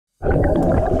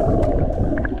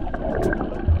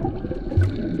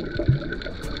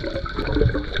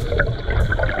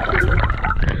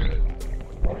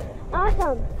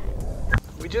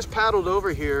paddled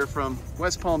over here from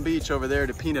West Palm Beach over there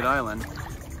to Peanut Island.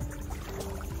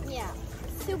 Yeah,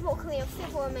 super clear,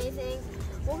 super amazing.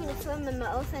 We're gonna swim in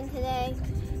the ocean today.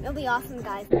 It'll be awesome,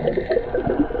 guys.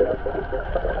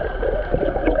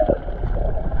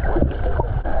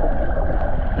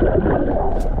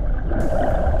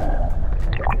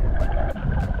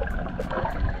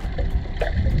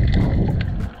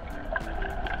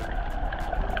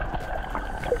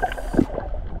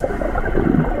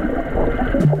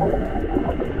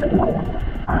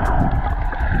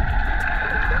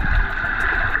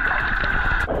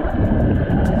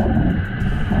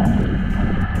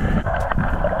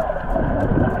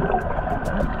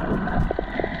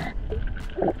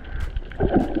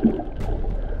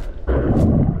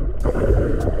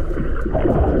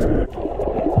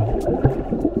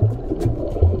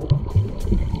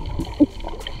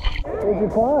 What'd you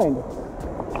find?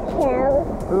 Shells.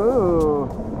 Ooh.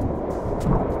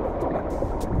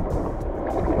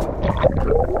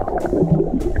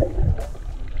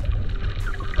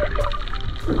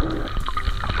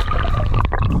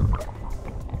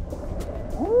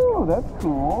 Ooh, that's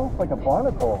cool. It's like a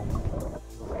barnacle.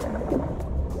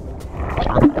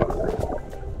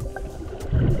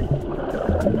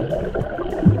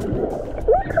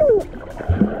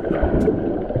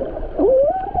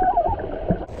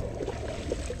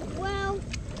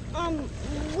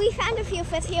 We found a few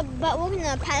fish here, but we're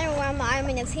gonna paddle around the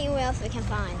island and see what else we can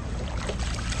find.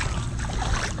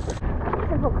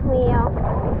 Super clear.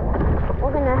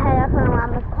 We're gonna head up and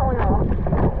around this corner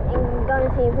and go to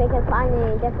see if we can find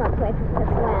any different places to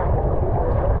swim.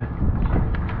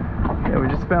 Yeah, we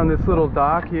just found this little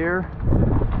dock here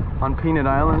on Peanut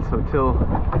Island, so Till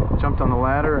jumped on the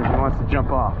ladder and he wants to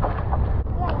jump off.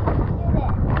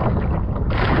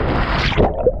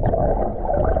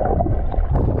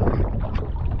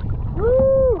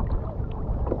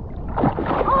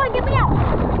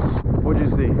 What'd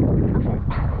you see?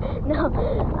 No,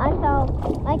 I saw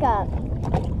like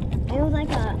it was like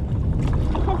a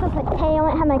type of a tail.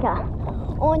 It had like a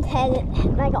orange head,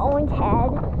 like an orange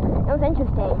head. It was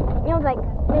interesting. It was like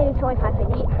maybe 25 feet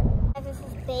deep. This is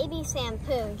baby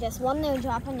shampoo. Just one little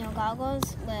drop on your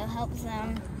goggles that helps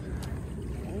them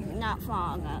not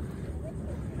fog up.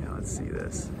 Yeah, let's see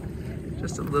this.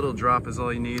 Just a little drop is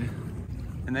all you need.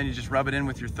 And then you just rub it in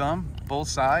with your thumb, both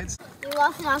sides. You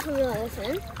wash it off of the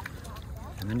ocean.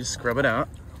 And then you scrub it out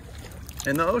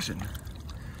in the ocean.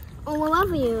 Or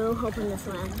wherever you hoping to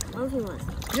swim, wherever you want.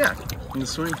 Yeah, in the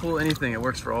swimming pool, anything, it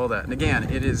works for all that. And again,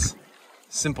 it is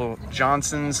simple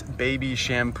Johnson's Baby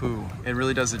Shampoo. It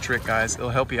really does the trick, guys.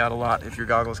 It'll help you out a lot if your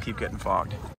goggles keep getting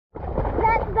fogged.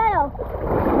 That's better.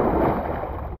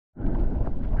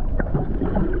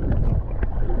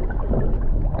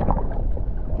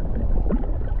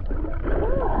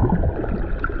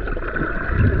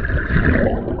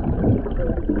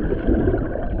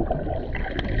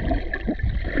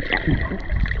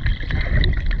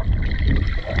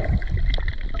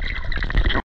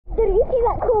 Did you see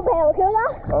that cool barracuda?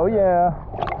 Oh yeah.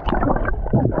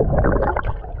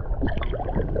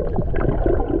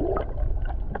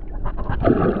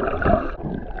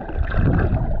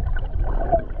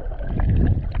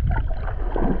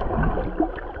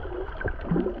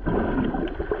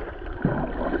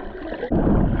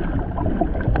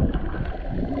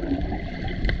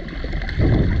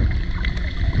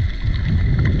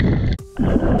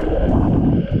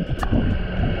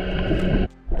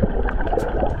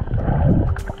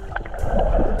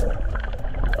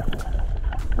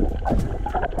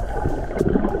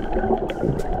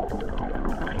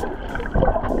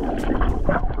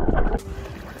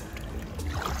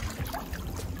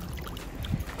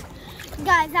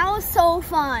 Guys, that was so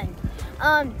fun.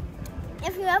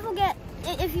 If you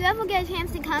ever get a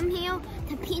chance to come here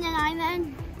to Peanut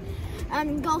Island,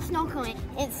 go snorkeling.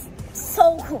 It's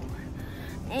so cool.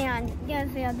 And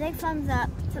give me a big thumbs up.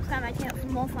 Subscribe my channel for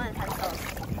more fun episodes.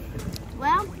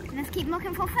 Well, let's keep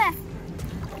looking for fish.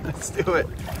 Let's do it.